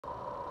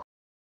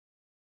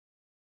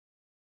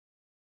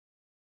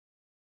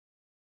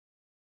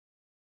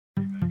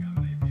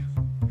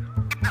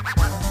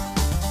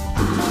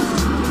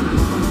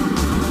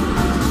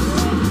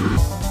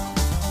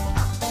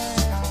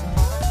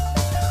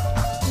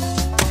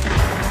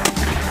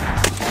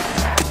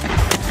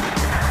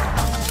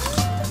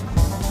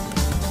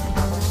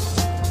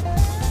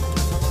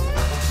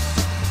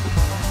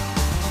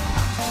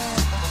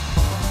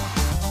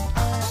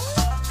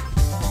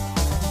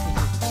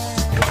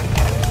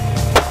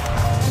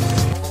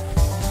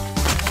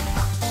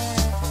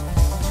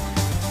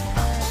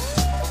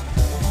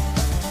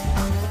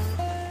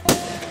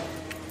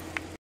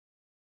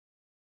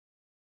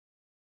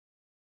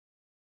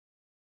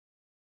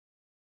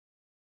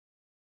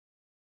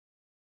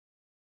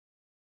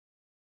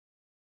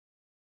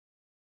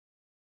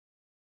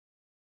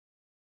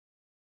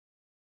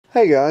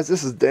Hey guys,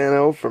 this is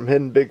Dano from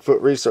Hidden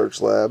Bigfoot Research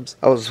Labs.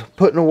 I was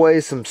putting away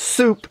some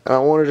soup and I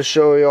wanted to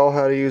show y'all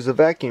how to use a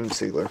vacuum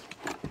sealer.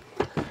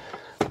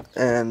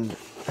 And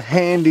a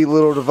handy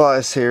little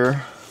device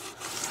here.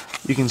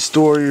 You can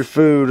store your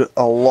food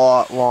a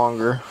lot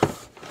longer.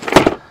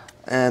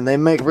 And they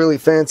make really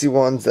fancy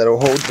ones that'll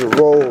hold your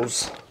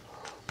rolls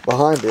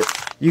behind it.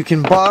 You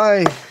can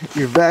buy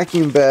your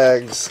vacuum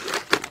bags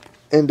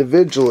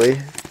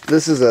individually.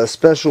 This is a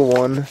special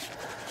one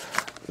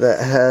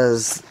that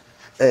has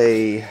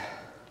a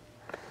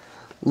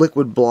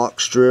liquid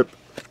block strip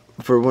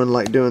for when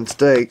like doing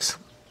steaks,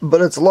 but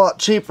it's a lot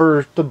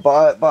cheaper to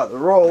buy it by the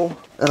roll,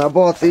 and I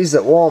bought these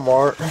at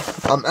Walmart.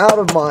 I'm out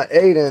of my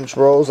 8-inch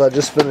rolls. I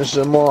just finished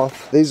them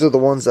off. These are the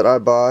ones that I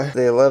buy, the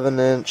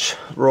 11-inch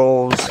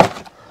rolls,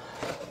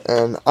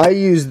 and I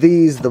use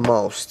these the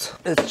most.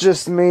 It's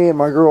just me and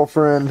my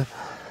girlfriend,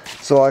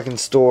 so I can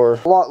store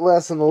a lot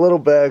less in the little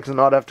bags and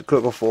not have to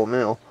cook a full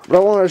meal. But I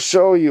want to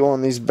show you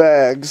on these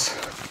bags.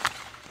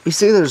 You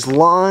see there's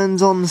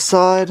lines on the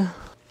side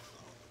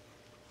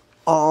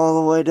all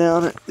the way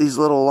down it, these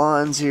little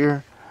lines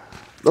here.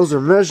 Those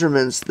are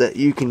measurements that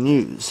you can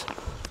use.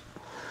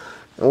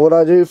 And what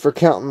I do for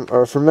counting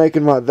or for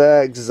making my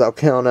bags is I'll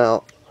count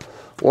out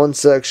one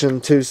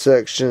section, two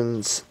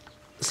sections,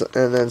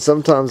 and then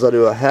sometimes I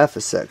do a half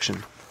a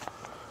section.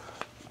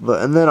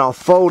 And then I'll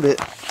fold it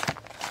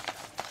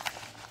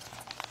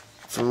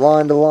from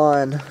line to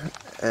line,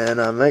 and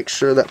I make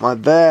sure that my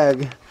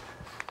bag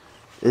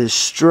is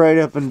straight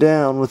up and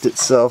down with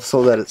itself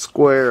so that it's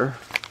square,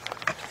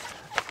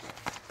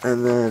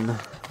 and then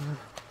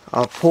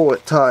I'll pull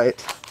it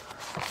tight,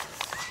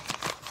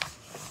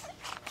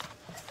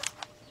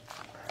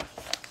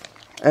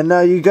 and now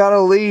you gotta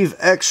leave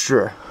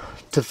extra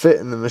to fit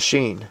in the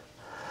machine.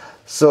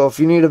 So if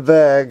you need a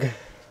bag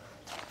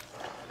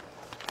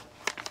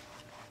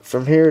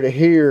from here to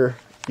here,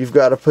 you've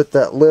got to put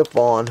that lip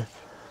on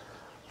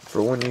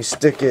for when you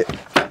stick it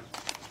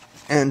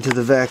into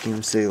the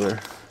vacuum sealer.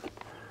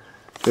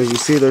 Because you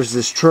see there's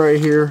this tray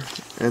here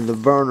and the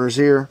burners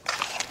here.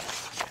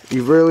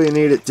 You really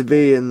need it to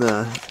be in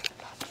the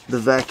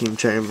vacuum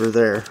chamber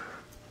there.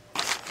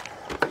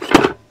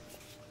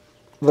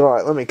 But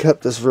alright, let me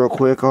cut this real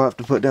quick. I'll have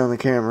to put down the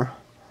camera.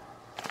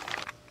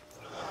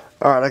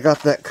 Alright, I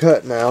got that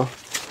cut now.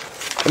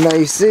 And now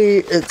you see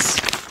it's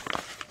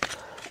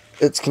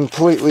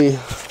completely,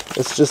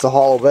 it's just a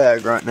hollow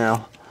bag right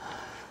now.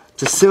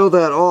 To seal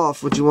that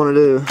off, what you want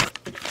to do,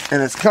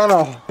 and it's kind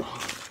of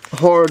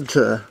hard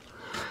to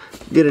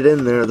get it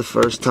in there the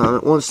first time.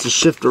 It wants to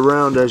shift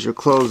around as you're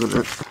closing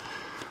it.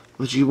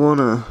 But you want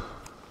to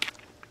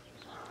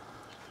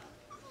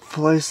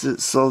place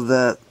it so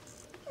that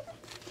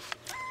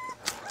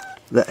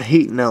that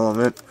heating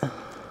element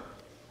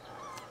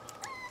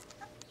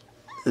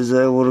is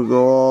able to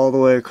go all the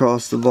way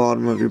across the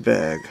bottom of your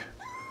bag.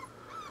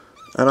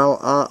 And I'm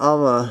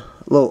a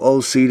little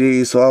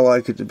OCD, so I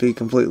like it to be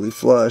completely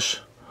flush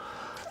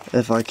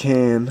if I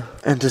can.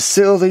 And to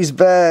seal these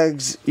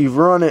bags, you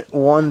run it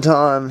one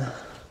time.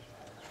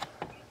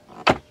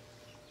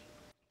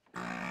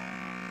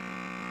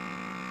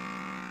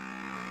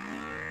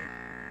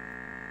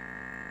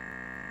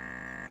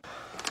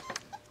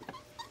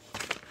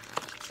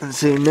 And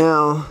see,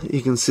 now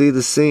you can see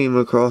the seam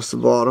across the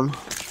bottom.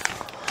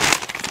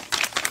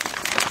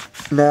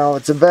 Now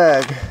it's a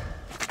bag.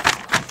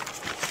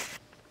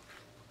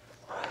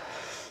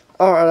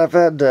 Alright, I've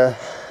had to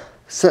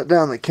set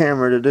down the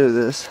camera to do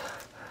this.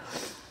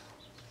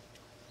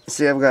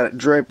 See, I've got it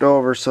draped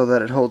over so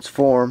that it holds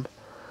form.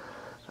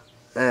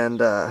 And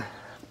there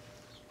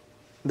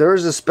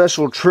is a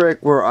special trick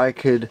where I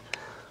could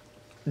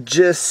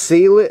just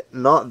seal it,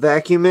 not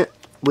vacuum it,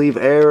 leave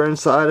air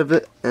inside of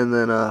it, and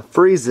then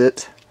freeze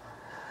it,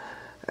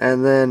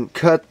 and then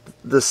cut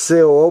the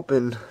seal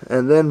open,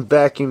 and then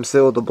vacuum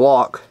seal the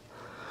block.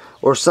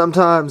 Or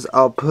sometimes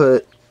I'll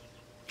put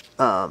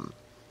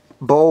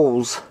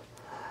bowls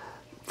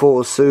full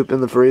of soup in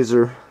the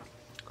freezer,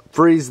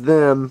 freeze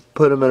them,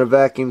 put them in a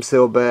vacuum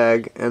seal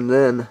bag, and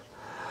then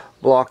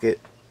block it,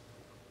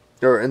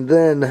 and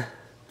then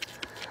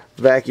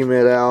vacuum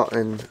it out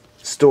and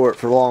store it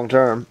for long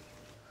term.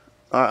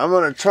 Alright, I'm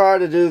going to try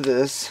to do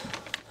this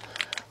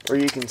where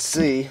you can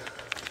see.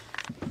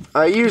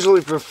 I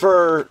usually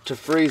prefer to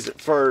freeze it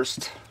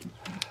first.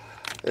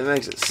 It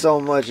makes it so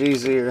much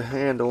easier to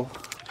handle.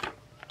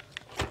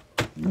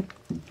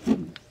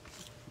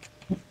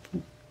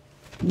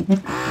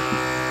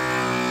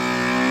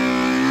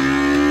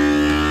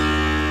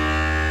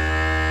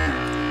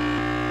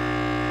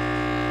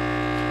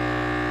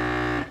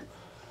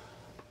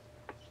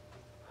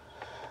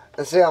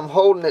 And see, I'm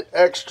holding it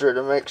extra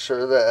to make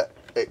sure that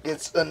it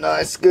gets a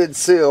nice good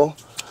seal.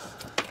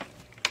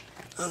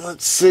 And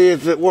let's see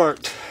if it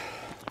worked.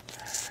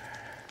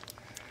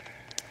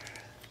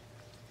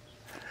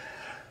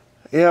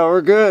 Yeah,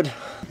 we're good.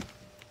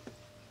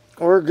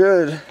 We're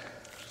good.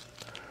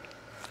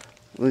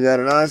 We got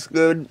a nice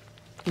good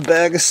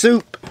bag of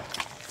soup.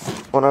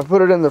 When I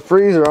put it in the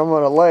freezer, I'm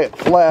going to lay it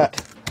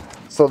flat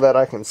so that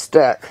I can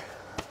stack.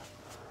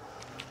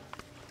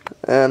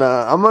 And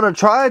I'm going to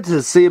try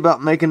to see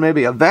about making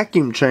maybe a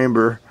vacuum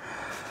chamber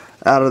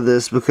out of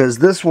this, because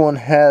this one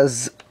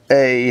has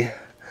a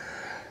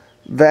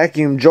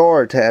vacuum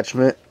jar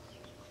attachment.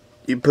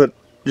 You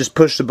just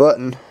push the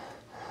button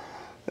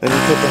and you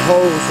put the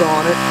hose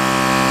on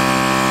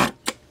it.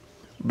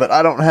 But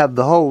I don't have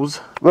the hose.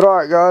 But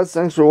alright guys,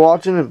 thanks for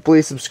watching and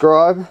please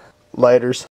subscribe. Laters.